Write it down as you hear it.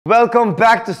Welcome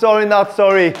back to Sorry Not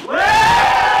Sorry.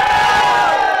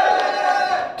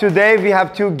 Today we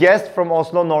have two guests from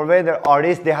Oslo, Norway. They're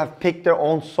artists. They have picked their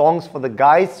own songs for the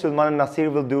guys. Suleman and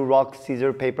Nasir will do rock,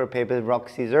 scissors, paper, paper, rock,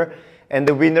 scissors. And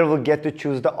the winner will get to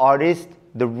choose the artist,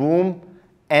 the room,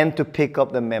 and to pick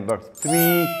up the member.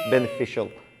 3 beneficial.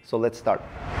 So let's start.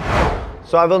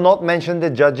 So I will not mention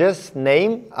the judges'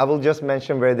 name. I will just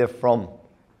mention where they're from.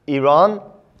 Iran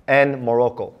and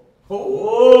Morocco.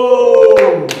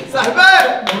 Oh!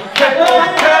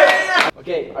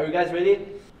 Okay, are you guys ready?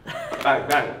 Bang,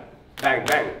 bang, bang,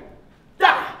 bang.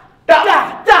 Da! Da!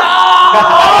 Da! Da!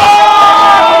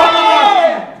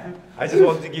 I just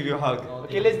wanted to give you a hug.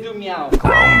 Okay, let's do meow.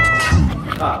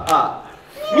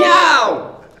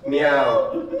 Meow!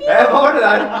 Meow. Hva var det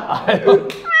der?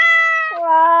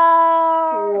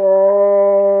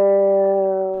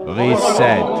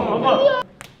 Reset.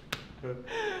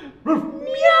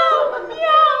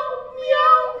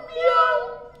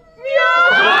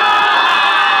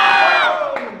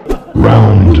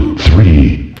 Round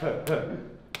 3.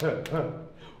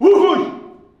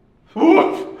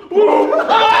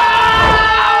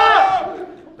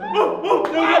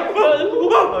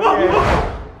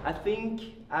 I think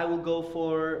I will go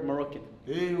for Moroccan.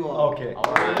 Okay.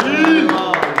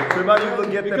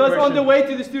 Because on the way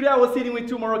to the studio I was sitting with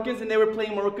 2 Moroccans and they were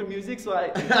playing Moroccan music, so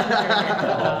I...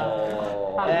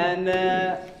 And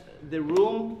the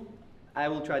room, I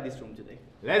will try this room today.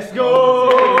 Let's go!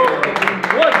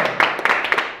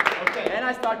 Okay, and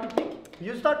I start to pick.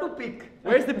 You start to pick.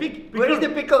 Where's the pick? Where is the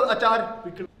pickle, Achar?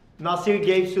 Pickle. Nasir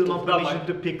gave Suleman permission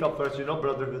to pick up first, you know,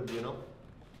 brotherhood, you know.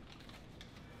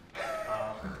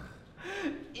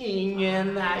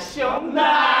 Ingen nasjonal.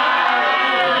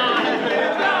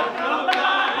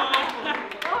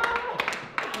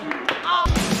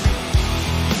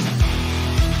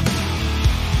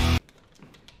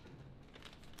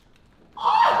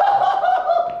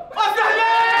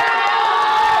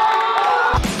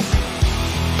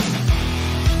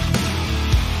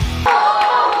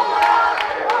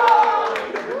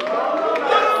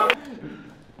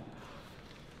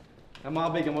 Jeg må ha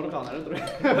begge marokkanere, tror jeg.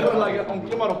 For å lage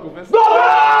ordentlig Marokko-fest.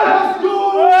 Let's go!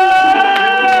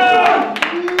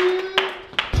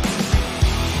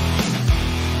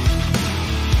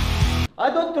 I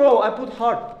don't throw, I put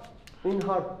heart. In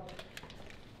heart.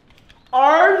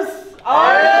 Arms!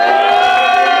 Arms!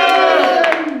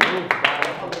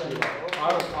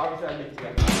 Arms er litt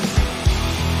igjen.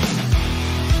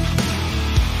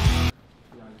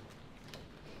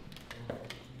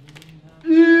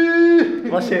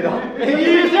 Hva skjer da?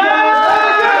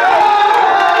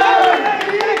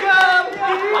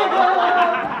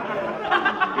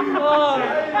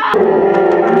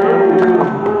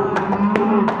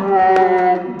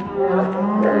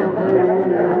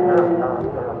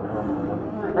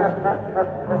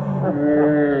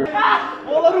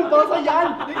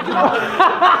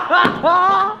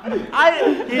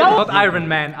 Not Iron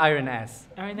Man, Iron Ass.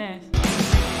 Iron Ass.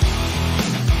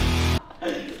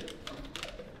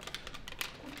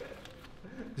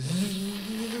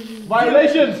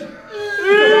 Violations!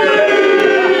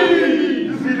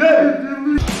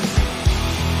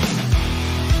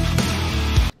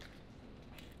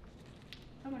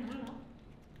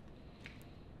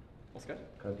 Oskar?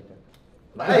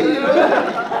 Nei!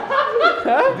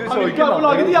 Du så ikke på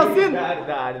laget til Yasin! Det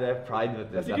er pride, vet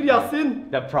du. Det er sikkert Yasin.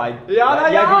 Det er pride. Ja, det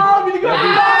er ja! Vil du gå? Nei!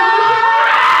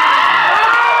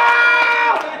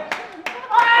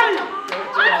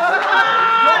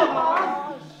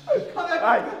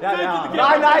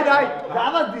 Det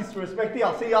var disrespect til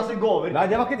Yasin. Yasin, gå over. Nei,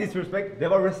 det var ikke disrespect. Det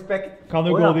var respect. Kan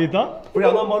du gå dit da? Fordi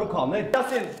han er marokkaner.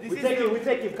 Yasin, this is you. We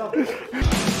take it, come.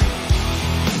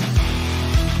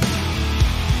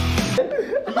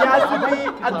 He has to be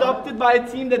adopted by a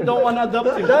team that don't want to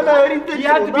adopt him. He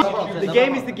has to be... The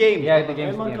game is the game. Yeah, the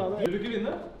game's the game. Vil du ikke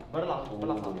vinne? Bare la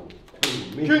han.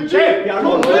 Kunchi!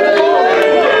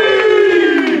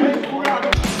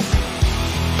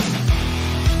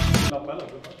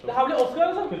 Det her blir Oskar,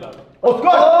 altså.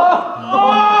 Oskar!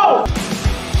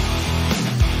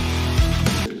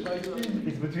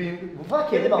 It's between... Hvorfor er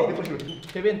Kevin alltid på slutten?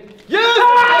 Kevin.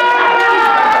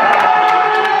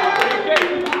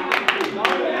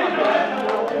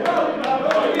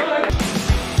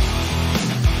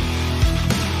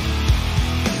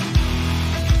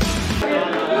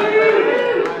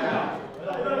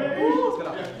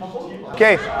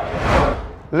 Okay,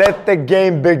 let the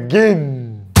game begin.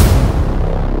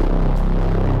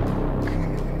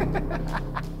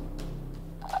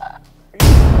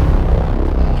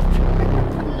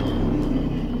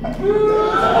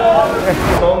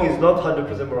 The song is not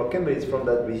 100% Moroccan, but it's from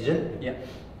that region. Yeah.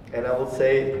 And I will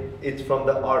say it's from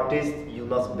the artist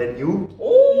Yunus Benyu.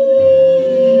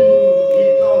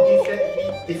 He said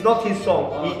it's not his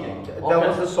song. That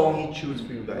was the song he chose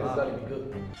for you guys. It's gotta be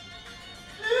good.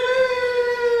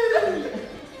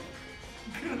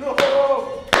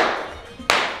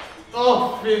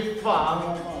 Oh, fy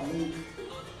faen.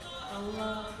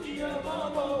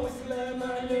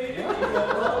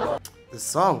 The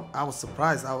song, I was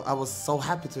surprised. I was so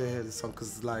happy to hear the song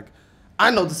because, like, I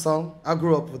know the song. I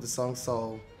grew up with the song,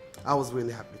 so I was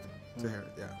really happy to hear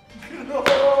it. Yeah.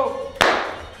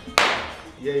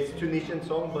 Yeah, it's a Tunisian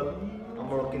song, but a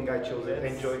Moroccan guy chose it.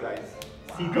 Enjoy, guys.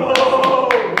 Go!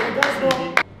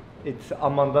 It's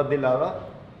Amanda Dilara,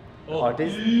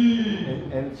 artist,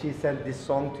 and she sent this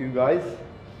song to you guys.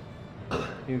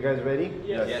 You guys ready?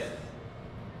 Yes.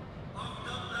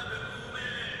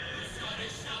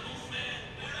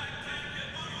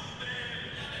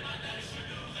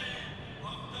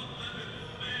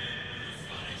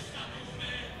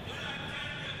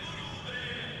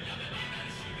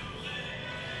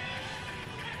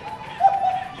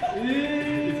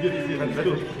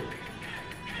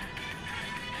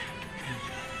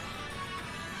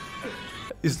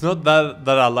 It's not that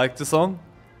I like the song,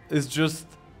 it's just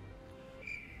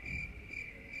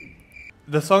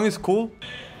the song is cool,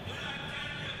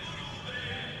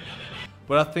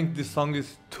 but I think this song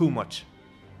is too much.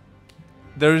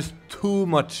 There is too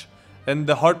much, and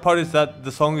the hard part is that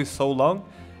the song is so long,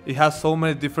 it has so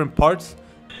many different parts.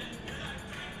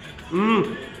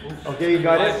 Okay, you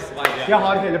got it? Jeg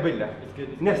har hele bildet.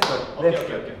 Neste.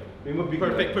 Perfect.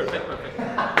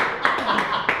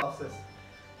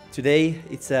 Today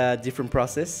it's a different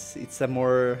process. It's a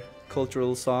more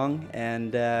cultural song,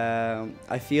 and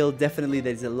I feel definitely that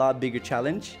it's a lot bigger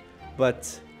challenge,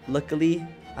 but luckily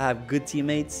I have good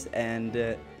teammates, and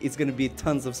it's gonna be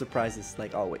tons of surprises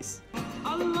like always.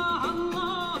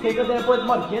 Tenk at dere er på et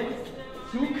marked,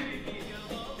 suk,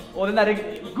 og den der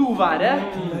godværet,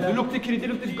 det lukter krydd, det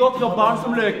lukter godt, du har barn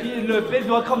som løper,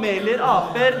 du har kameler,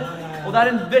 aper, og det er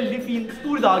en veldig fin,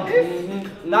 stor dag.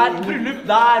 Det er bryllup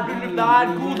der,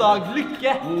 god dag,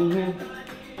 lykke.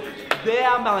 Det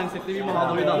er mindsetet vi må ha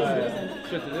når vi danser.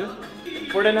 Skjønner du?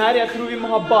 For den her, jeg tror vi må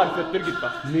ha barføtter, gutta.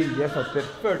 Mye føtter.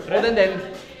 Og den delen.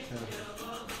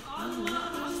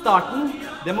 Starten,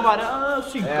 det må være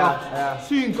synka.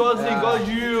 Synka, og så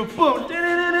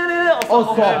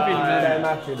filmen. Den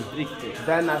er film. Riktig.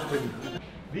 Den er film.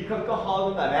 Vi kan ikke ha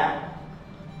den derre.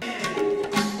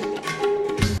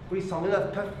 Fordi sangen er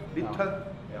tøff, litt tøff.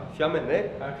 Så jeg mener,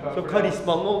 så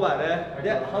karismaen må være,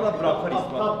 han har bra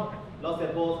karisma.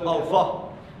 Alfa.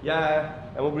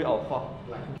 Jeg må bli alfa.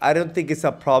 I don't think it's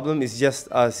a problem, it's just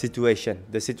a situation.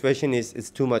 The situation is it's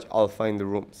too much alpha in the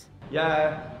rooms.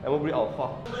 Jeg må bli alfa.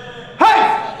 Hei!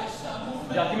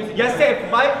 Jeg ser på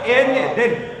meg en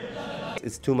leder.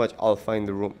 It's too much alpha in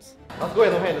the rooms. La oss gå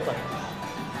gjennom hele sangen.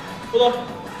 Og da.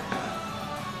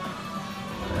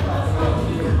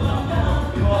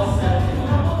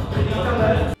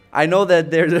 I know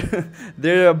that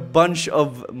there are a bunch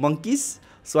of monkeys,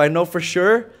 so I know for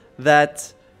sure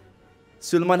that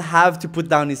Suleman have to put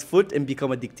down his foot and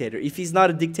become a dictator. If he's not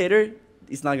a dictator,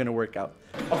 it's not gonna work out.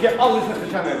 Ok, alle setter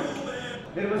seg ned.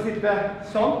 Dere må sitte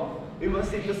sånn, vi må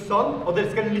sitte sånn, og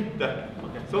dere skal lytte.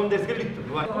 Så dere skal lytte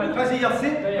på meg. Kanskje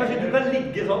Yasin, kanskje du kan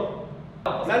ligge sånn.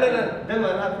 Nei, den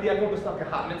var her, fordi jeg kommer til å snakke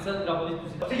her. Men sen, Rafa, hvis du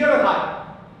sitter... Så gjør den her,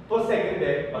 på sengen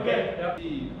der, ok? Ja.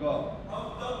 Gå.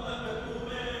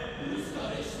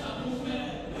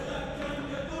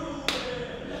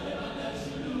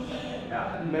 Ja,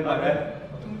 men bare...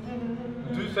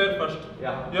 Du ser først.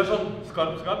 Ja. Gjør sånn,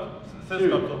 skarp. Se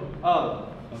skarp sånn.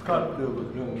 Skarp.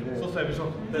 Så ser vi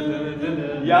sånn.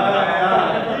 Ja.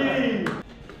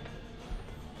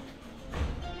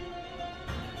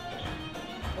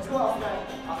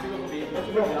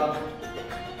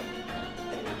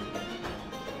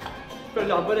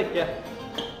 Følg an på rekke.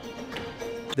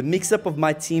 The mix-up of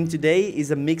my team today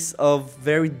is a mix of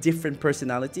very different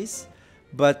personalities,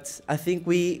 but I think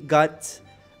we got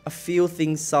a few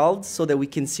things solved so that we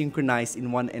can synchronize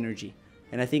in one energy.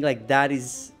 And I think like that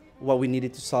is what we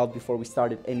needed to solve before we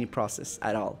started any process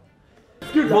at all.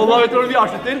 Wallah, vet du hvordan vi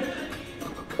avslutter?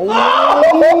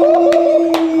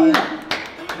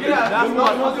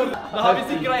 Da har vi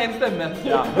sikret en stemme.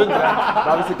 Ja, 100. Da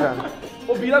har vi sikret en.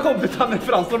 Og Bilal kommer til å ta med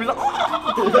Frans og blir sånn...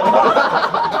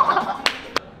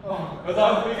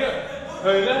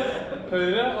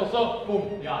 Høyre, og så boom.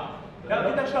 Ja,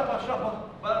 slapp av.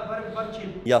 Bare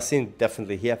chill. Yasin,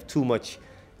 definitely, he have too much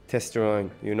testosterone,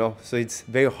 you know, so it's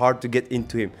very hard to get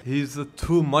into him. He's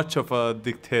too much of a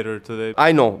dictator today.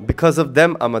 I know, because of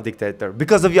them, I'm a dictator.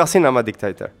 Because of Yasin, I'm a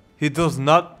dictator. He does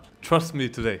not trust me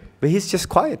today. But he's just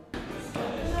quiet.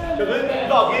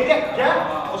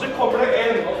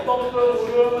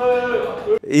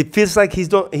 It feels like he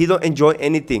don't enjoy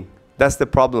anything. That's the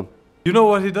problem. You know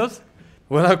what he does?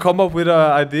 When I come up with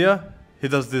an idea, he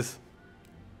does this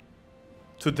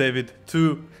to David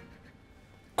to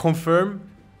confirm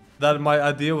that my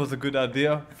idea was a good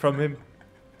idea from him.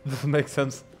 Doesn't make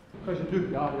sense.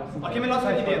 Ok, men la oss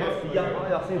ha en idé. Ja,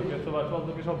 Yasin.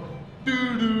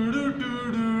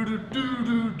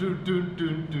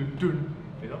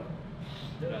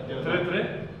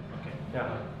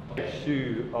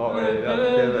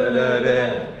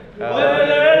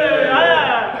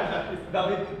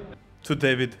 To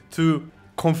David to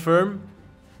confirm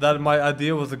that my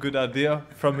idea was a good idea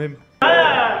from him.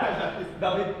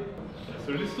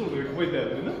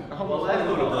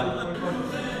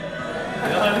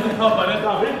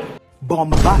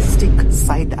 Bombastic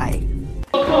side eye.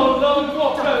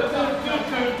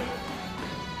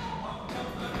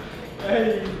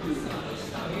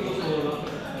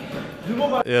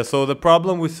 Yeah, so the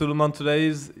problem with Suleman today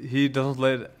is he doesn't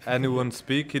let anyone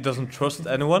speak, he doesn't trust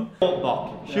anyone. Bak,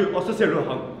 sju, og så ser du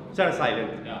han. Så er det silent.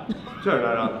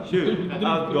 Turner han. Sju,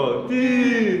 out, go.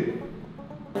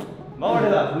 Hva var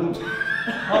det der for noe?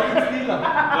 Han gikk stille.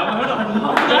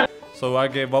 So I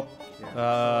gave up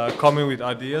coming with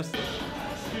ideas.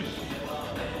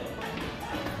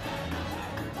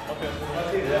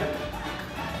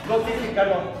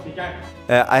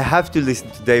 I have to listen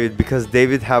to David because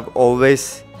David have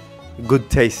always good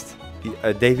taste.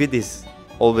 David is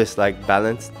always like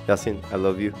balanced. Yasin, I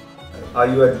love you. Are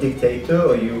you a dictator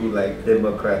or you like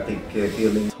democratic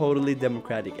feeling? Totally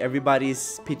democratic.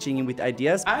 Everybody's pitching in with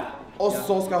ideas. Og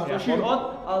så skal han få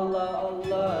Allah,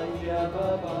 Allah, ya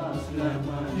baba, Suleman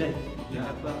Malik, ya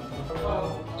baba.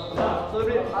 Så det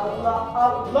blir Allah,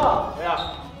 Allah. Ja.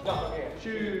 Sju,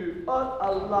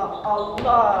 Allah,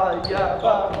 Allah, ya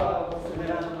baba,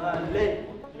 Suleman Malik.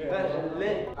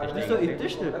 Er ikke du så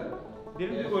ytterst, du?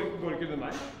 Går ikke med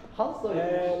meg? Han står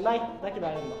ytterst. Nei, det er ikke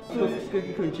der ennå. Skulle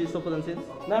ikke Kunchi stå på den siden?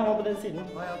 Nei, han var på den siden.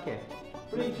 Ja, ok.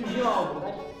 Fordi Kunchi var aldri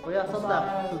der. Ja, så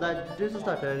det er du som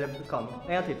starter replikanten.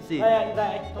 En gang til, si.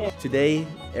 Today,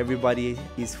 everybody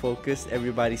is focused.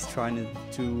 Everybody's trying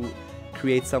to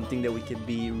create something that we can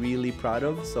be really proud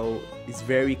of. So it's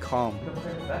very calm.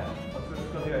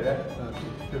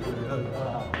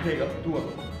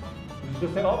 Du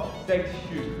skal se opp. 6,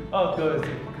 7,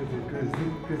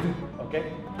 ok?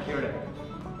 Gjør det.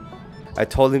 I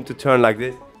told him to turn like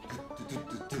this,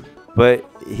 but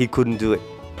he couldn't do it.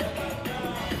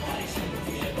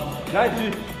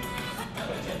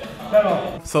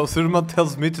 So Suleman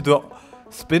tells me to do a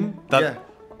spin that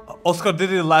Oscar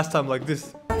did it last time like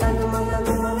this.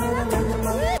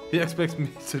 He expects me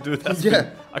to do that spin. Yeah.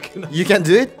 I cannot. You can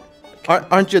do it?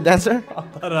 Aren't you a dancer? I'm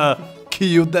not a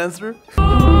Kyo dancer.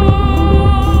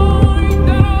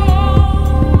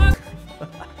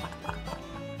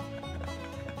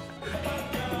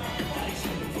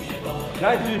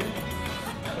 Nei,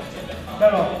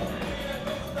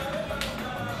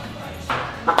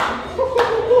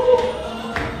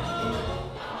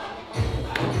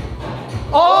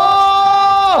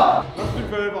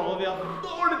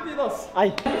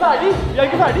 vi er ikke ferdig! Vi er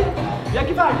ikke ferdig! Vi er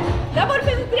ikke ferdig! Det er bare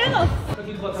 53 nå.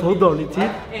 Så dårlig tid.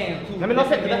 Nei, men la oss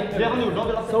sette det. Det han gjorde nå.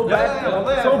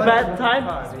 So bad time.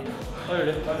 Hva gjør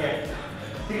du?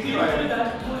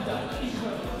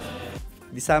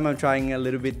 This time I'm trying a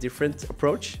little bit different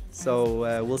approach. So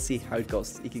we'll see how it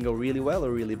goes. It can go really well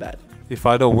or really bad. If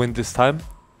I don't win this time,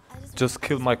 just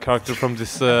kill my character from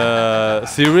this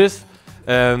series.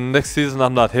 And next season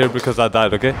I'm not here because I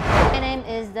died, okay? My name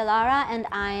is Delara and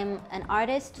I'm an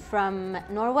artist from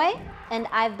Norway. And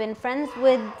I've been friends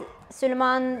with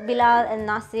Suleman, Bilal and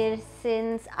Nasir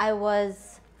since I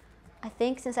was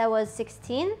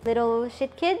 16. Little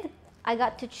shit kid. I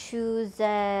got to choose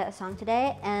a song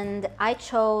today and I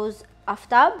chose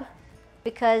Aftab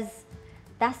because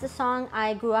that's the song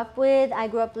I grew up with. I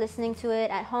grew up listening to it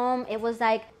at home. It was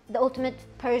like the ultimate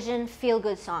Persian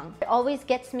feel-good song. It always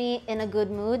gets me in a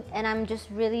good mood and I'm just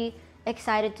really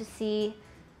excited to see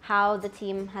how the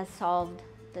team has solved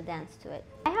the dance to it.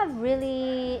 I have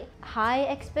really high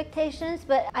expectations,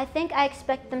 but I think I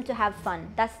expect them to have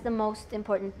fun. That's the most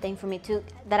important thing for me too,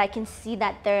 that I can see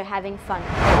that they're having fun.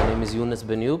 My name is Younes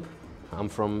Benyoub. I'm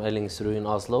from Ellingsrud in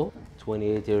Oslo,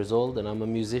 28 years old, and I'm a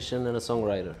musician and a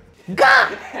songwriter.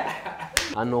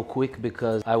 I know Quick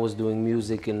because I was doing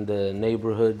music in the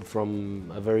neighborhood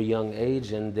from a very young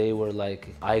age, and they were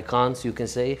like icons, you can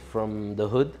say, from the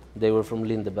hood. They were from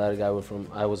Lindeberg, I was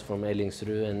from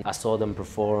Ellingsrud, and I saw them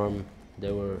perform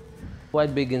They were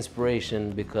quite big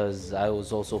inspiration because I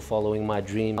was also following my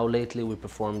dream. Now lately we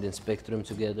performed in Spectrum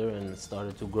together and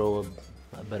started to grow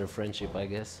a better friendship, I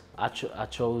guess. I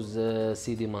chose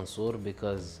Sidi Mansour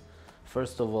because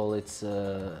first of all it's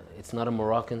not a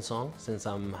Moroccan song since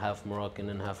I'm half Moroccan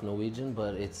and half Norwegian,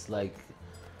 but it's like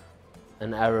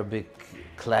an Arabic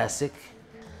classic.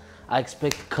 I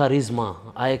expect charisma,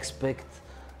 I expect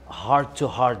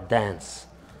heart-to-heart dance.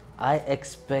 I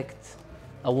expect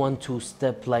a 1-2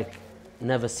 step like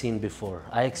never seen before.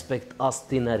 I expect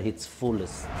Austin at its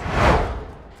fullest.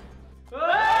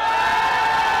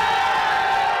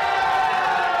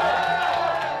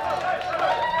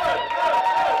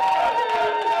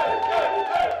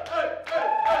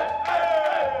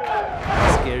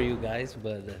 Scare you guys,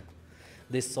 but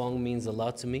this song means a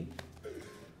lot to me.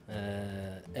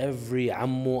 Every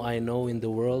Ammu I know in the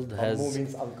world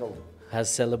has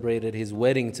celebrated his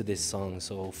wedding to this song.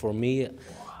 So for me,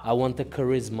 I want the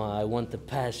charisma, I want the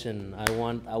passion, I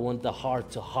want the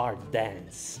heart-to-heart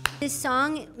dance. This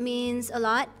song means a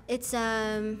lot. It's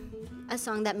a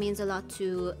song that means a lot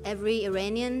to every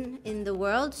Iranian in the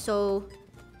world, so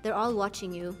they're all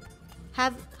watching you.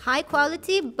 Have high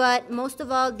quality, but most of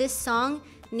all, this song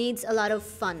needs a lot of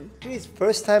fun. It's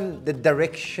first time the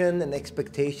direction and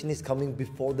expectation is coming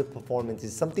before the performance.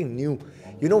 It's something new.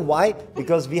 You know why?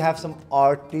 Because we have some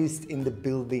artists in the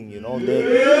building, you know.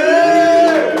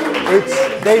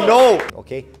 They know.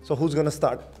 Okay, so who's gonna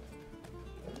start?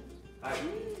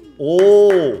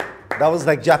 Oh, that was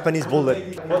like Japanese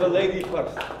bullet. For the lady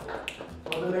first.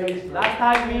 Last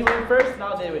time we went first,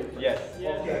 now they win. Yes.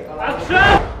 Okay.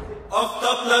 Action!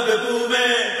 آفتاب لب بومه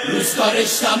روز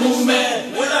کارش تمومه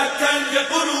ملکن یه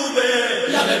غروبه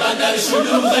لب بندر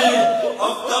شلوغه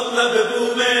آفتاب لب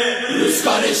بومه روز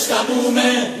کارش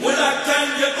تمومه ملکن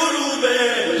یه غروبه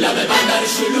لب بندر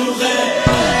شلوغه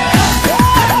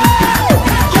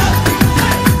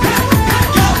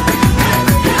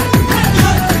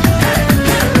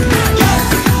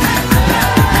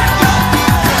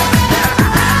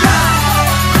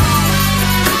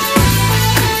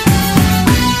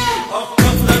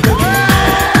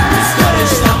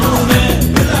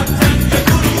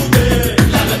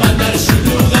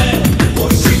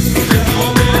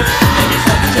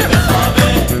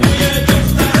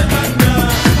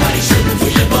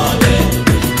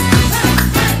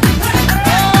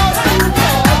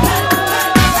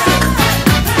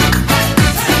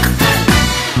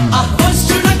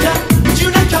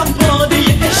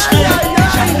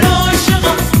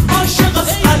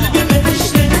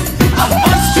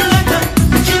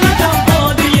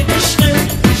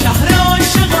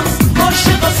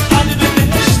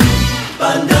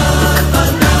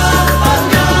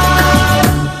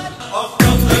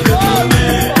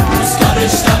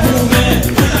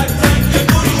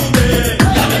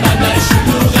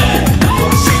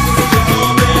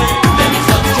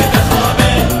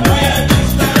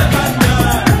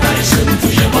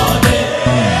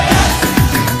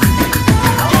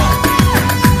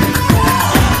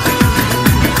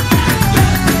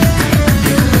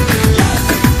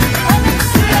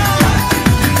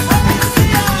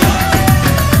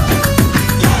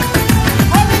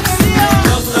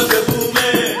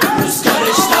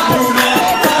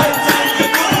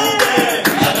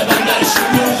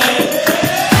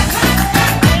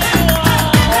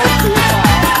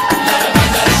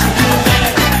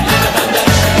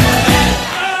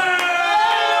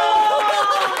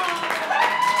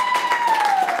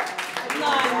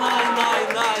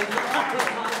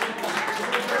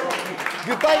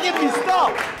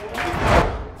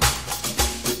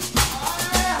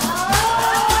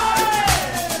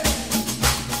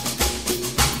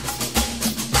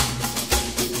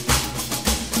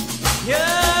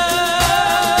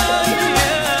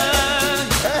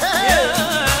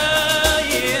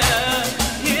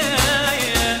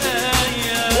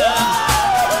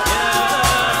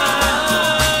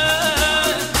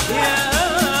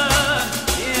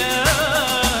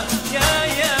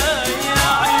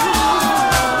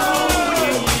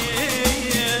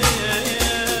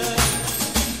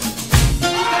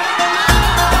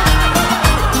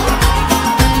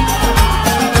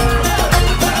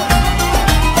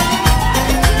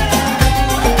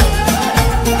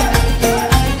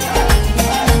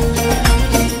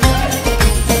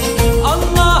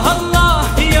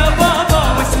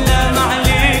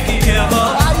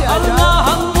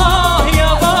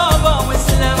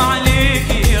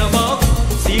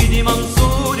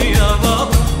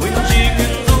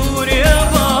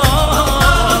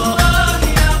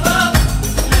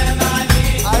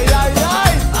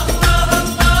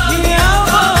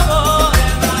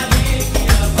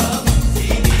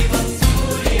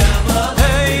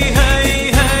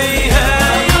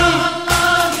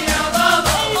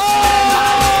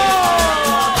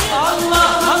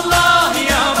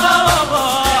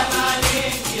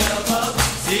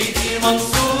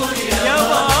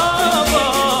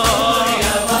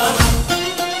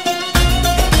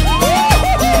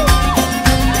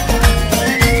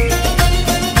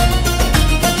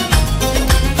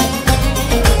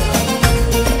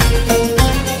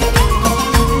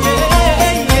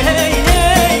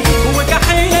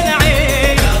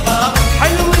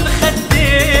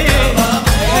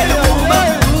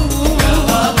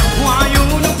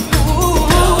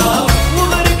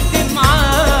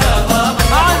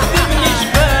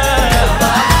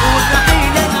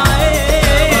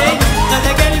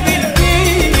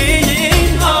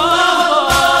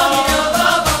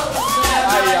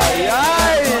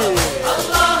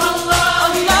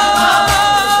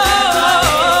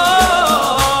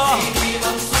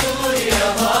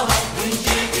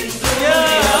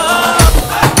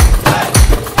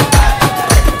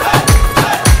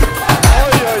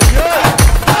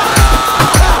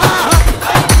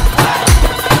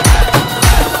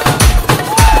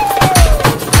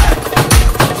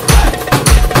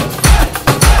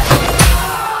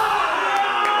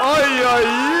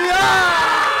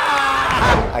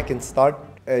I can start.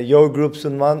 Your group,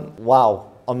 Suleman,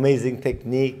 wow, amazing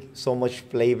technique, so much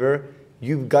flavor.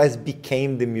 You guys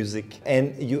became the music,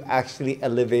 and you actually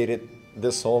elevated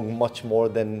the song much more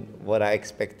than what I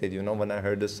expected. You know, when I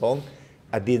heard the song,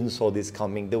 I didn't saw this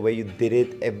coming. The way you did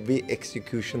it, every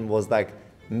execution was like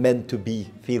meant to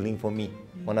be feeling for me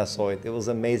when I saw it. It was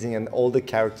amazing, and all the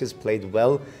characters played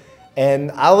well. And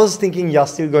I was thinking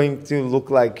Yasir going to look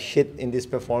like shit in this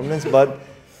performance, but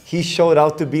he showed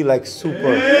out to be like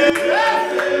super.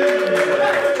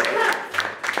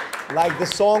 Like the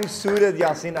song suited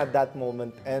Yasin at that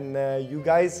moment. And you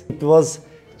guys, it was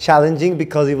challenging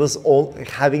because it was all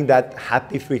having that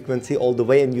happy frequency all the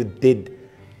way, and you did,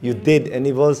 and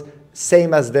it was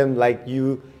same as them, like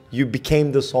you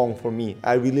became the song for me.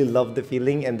 I really love the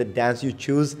feeling, and the dance you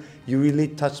choose, you really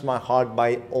touched my heart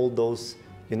by all those,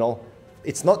 you know,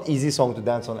 it's not easy song to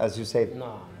dance on, as you said,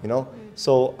 you know,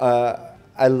 so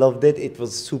I loved it. It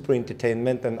was super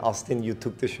entertainment, and Austin, you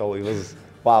took the show. It was,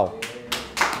 wow.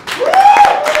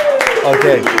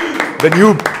 Okay, the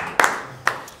noob.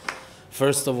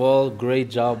 First of all, great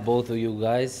job, both of you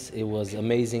guys. It was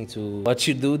amazing to watch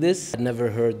you do this. I'd never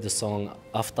heard the song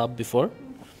Aftab before.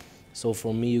 So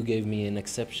for me, you gave me an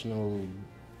exceptional,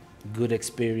 good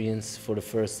experience for the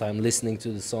first time listening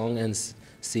to the song and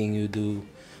seeing you do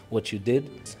what you did.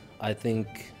 I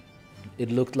think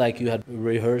it looked like you had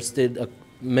rehearsed it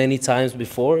many times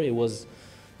before. It was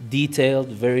detailed,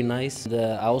 very nice.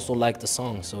 I also liked the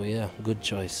song, so yeah, good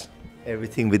choice.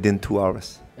 Everything within 2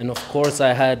 hours. And of course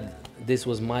this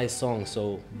was my song,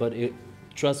 so, but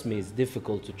trust me, it's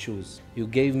difficult to choose. You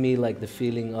gave me like the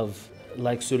feeling of,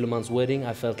 like Suleman's wedding,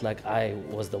 I felt like I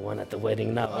was the one at the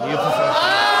wedding now.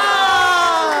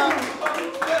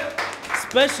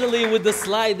 Especially with the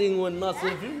sliding when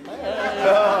Nasir.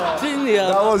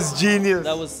 That was genius.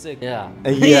 That was sick. Yeah.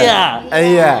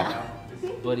 Yeah.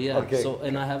 But yeah, okay. So,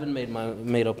 and I haven't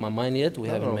made up my mind yet. We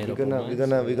haven't made up our minds.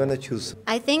 We're gonna choose.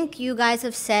 I think you guys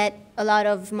have said a lot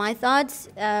of my thoughts.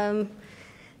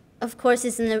 Of course,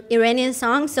 it's an Iranian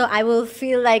song, so I will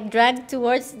feel like dragged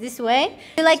towards this way.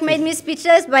 You like made me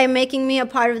speechless by making me a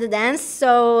part of the dance,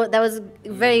 so that was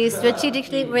very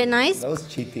strategically very nice. That was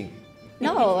cheating.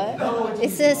 No,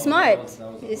 it's smart.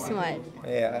 It's smart.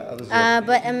 Yeah,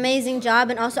 but amazing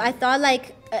job, and also I thought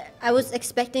like I was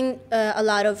expecting a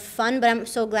lot of fun, but I'm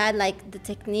so glad like the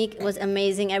technique was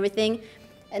amazing, everything.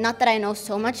 Not that I know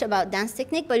so much about dance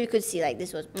technique, but you could see like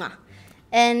this was mwah.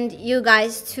 And you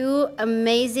guys too,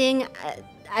 amazing.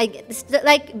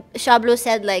 Like Shablo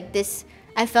said, like this,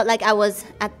 I felt like I was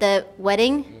at the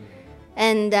wedding.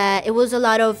 And it was a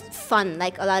lot of fun,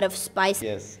 like a lot of spice.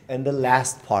 Yes, and the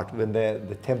last part when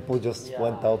the tempo just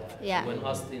went up. Yeah. When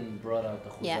Austin brought out the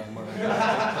khuzama.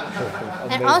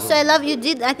 And also I love you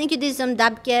did, I think you did some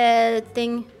dabke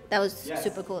thing. That was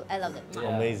super cool. I loved it.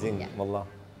 Yeah. Amazing, wallah.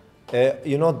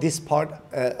 You know, this part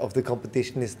of the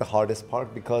competition is the hardest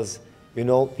part because, you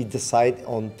know, we decide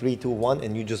on 3, 2, 1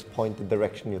 and you just point the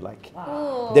direction you like.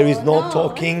 Wow. There is no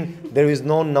talking, there is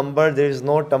no number, there is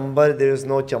no tumbar, there is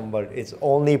no chambar. It's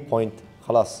only point.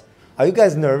 Khalas. Are you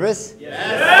guys nervous?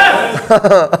 Yes!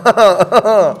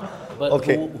 But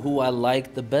okay. Who I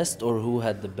liked the best or who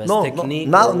had the best technique?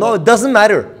 No, it doesn't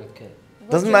matter. Okay.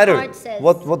 Doesn't matter.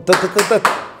 What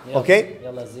okay?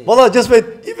 Wallah, just wait.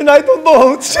 Even I don't know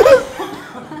how it's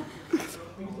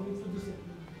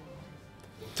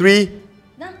 3.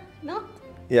 No.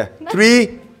 Yeah.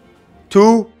 3,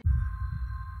 2.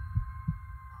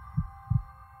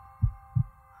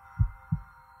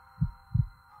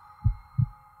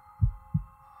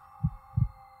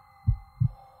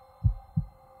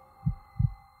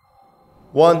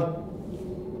 One.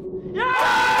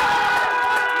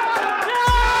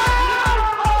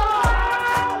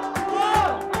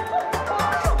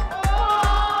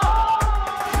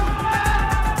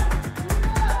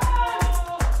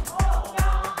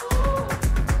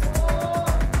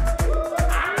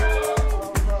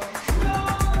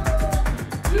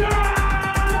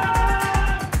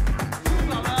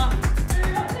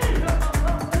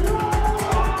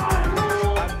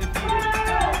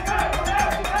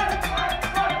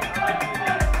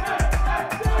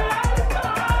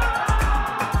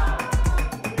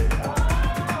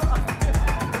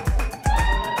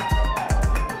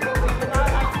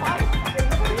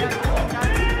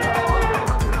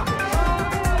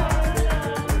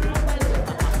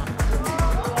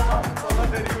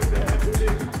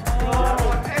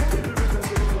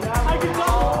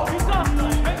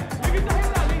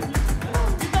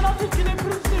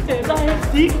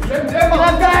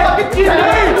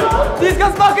 These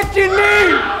guys fucking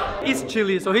chili! He's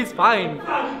chili, so he's fine.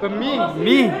 But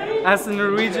me. As a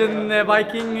Norwegian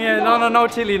Viking, no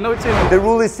chili, no chili. The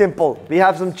rule is simple. We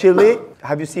have some chili.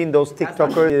 Have you seen those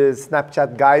TikTokers,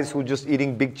 Snapchat guys who just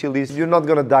eating big chilies? You're not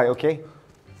gonna die, okay?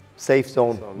 Safe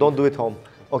zone. Don't do it home.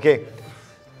 Okay.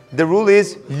 The rule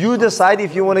is you decide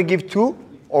if you want to give 2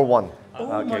 or 1.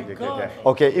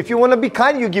 Okay, if you want to be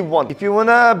kind, you give 1. If you want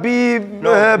to be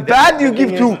bad, you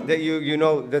give 2. You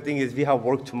know, the thing is we have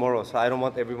work tomorrow, so I don't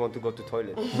want everyone to go to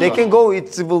toilet. They can go,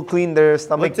 it will clean their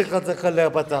stomach. Okay,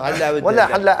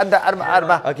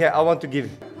 I want to give.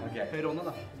 Okay.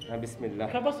 Bismillah.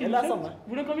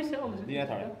 Hvordan kan vi se andre? Jeg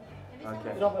tar det.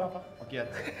 Ok.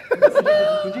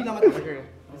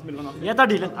 Jeg tar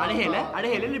dealen. Er det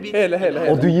hele eller bit? Hele.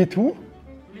 Og du gir 2?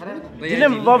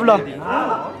 Dylan, hva vil du ha?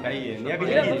 Jeg vil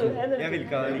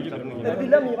ikke ha noe.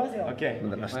 Ok. Men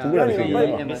den er stor, er det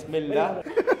ikke? Bismillah.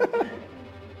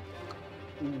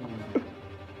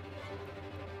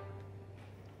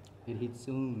 It hits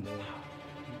soon,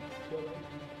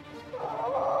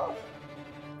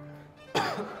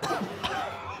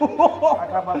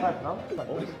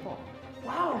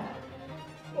 Wow!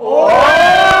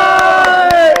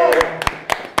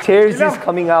 Tears is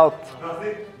coming out.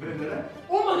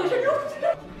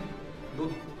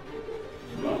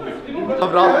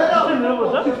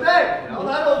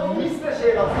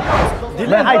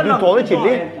 Men hei, du tåler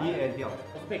chili.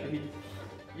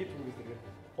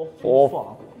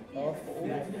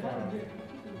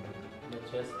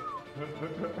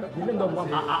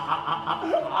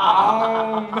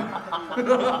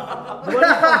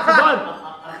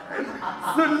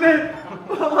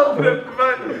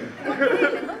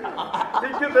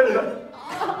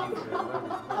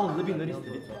 Alle begynner å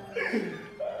riste litt.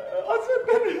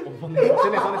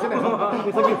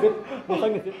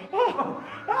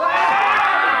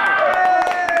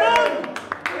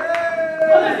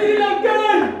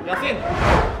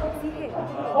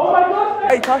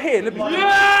 Jeg tar hele biten.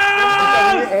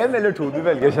 En eller 2 du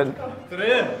velger selv. 3.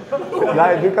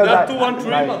 Nei, du kan... Det er 2 and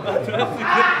 3, mann.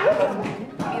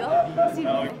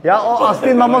 Ja, og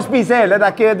Astin, man må spise hele, det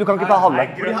er ikke, du kan ikke ta halve.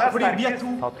 Fordi vi er 2.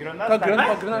 Grønn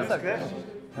er sterkere.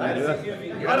 Det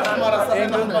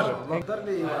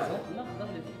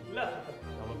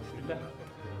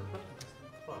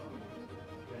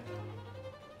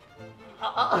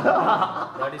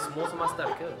er de små som er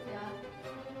sterke.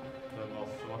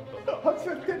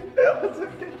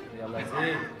 Jalla, si.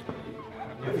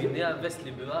 Du vinner jeg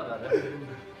vestlig bua, være.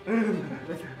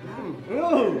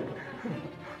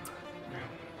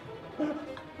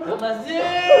 Nasir!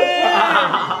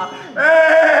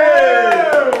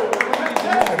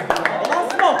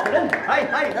 Hei!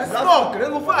 Jeg smaker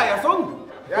den, hvorfor er jeg sånn?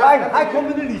 Hei, kom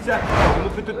med det lyset. Du må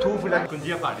putte 2 for den.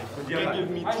 Kunji er ferdig. Give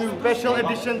me 2. Special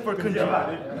edition for Kunji.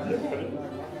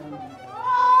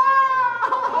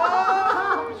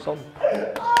 Sånn.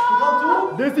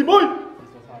 Desi boy!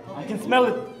 I can smell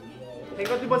it. Tenk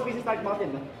at du bare spiser sterk mat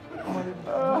inne. Det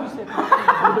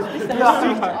er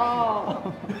sykt.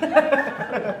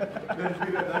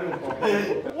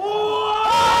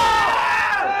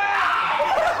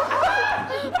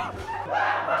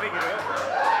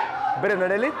 Brenner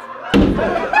det litt?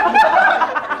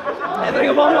 Jeg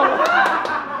trenger vann.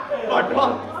 Varmt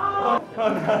vann.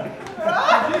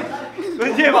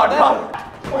 Kunji, varmt vann.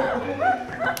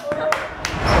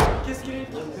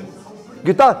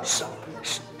 Gutta!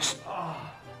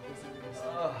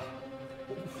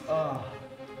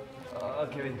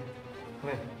 Kevin, kom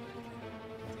igjen.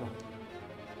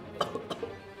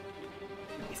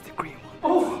 It's the green one.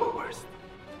 Oh! Worst.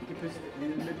 Ikke pust. Vi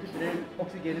putter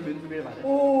oksygen i munnen, så blir det verre.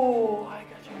 Oh, I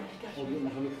got you.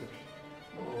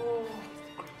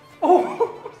 Oh!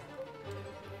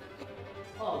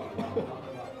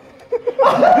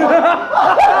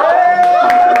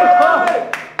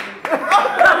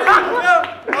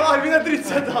 Arvin er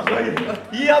drittsett, altså.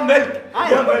 Gi han melk!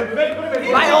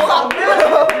 Nei, hold da!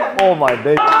 Oh my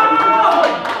day.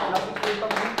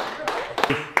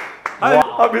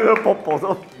 Han begynner å poppe og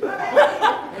sånn.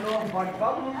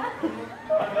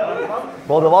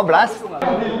 Det var blast.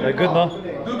 Good now.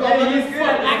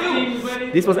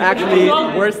 This was actually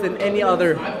worse than any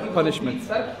other punishment.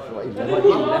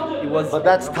 It was. But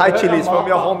that's Thai chilies from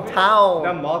your hometown.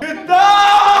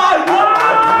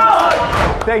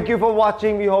 Thank you for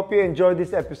watching. We hope you enjoyed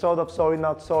this episode of Sorry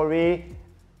Not Sorry.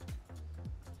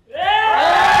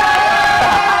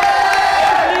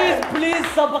 Please,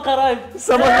 subscribe.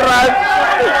 Subscribe.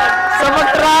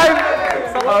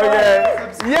 Okay.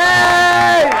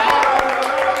 Yay!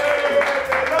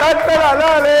 La la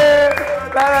la la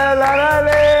la la la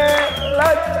la la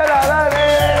la la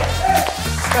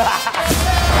la.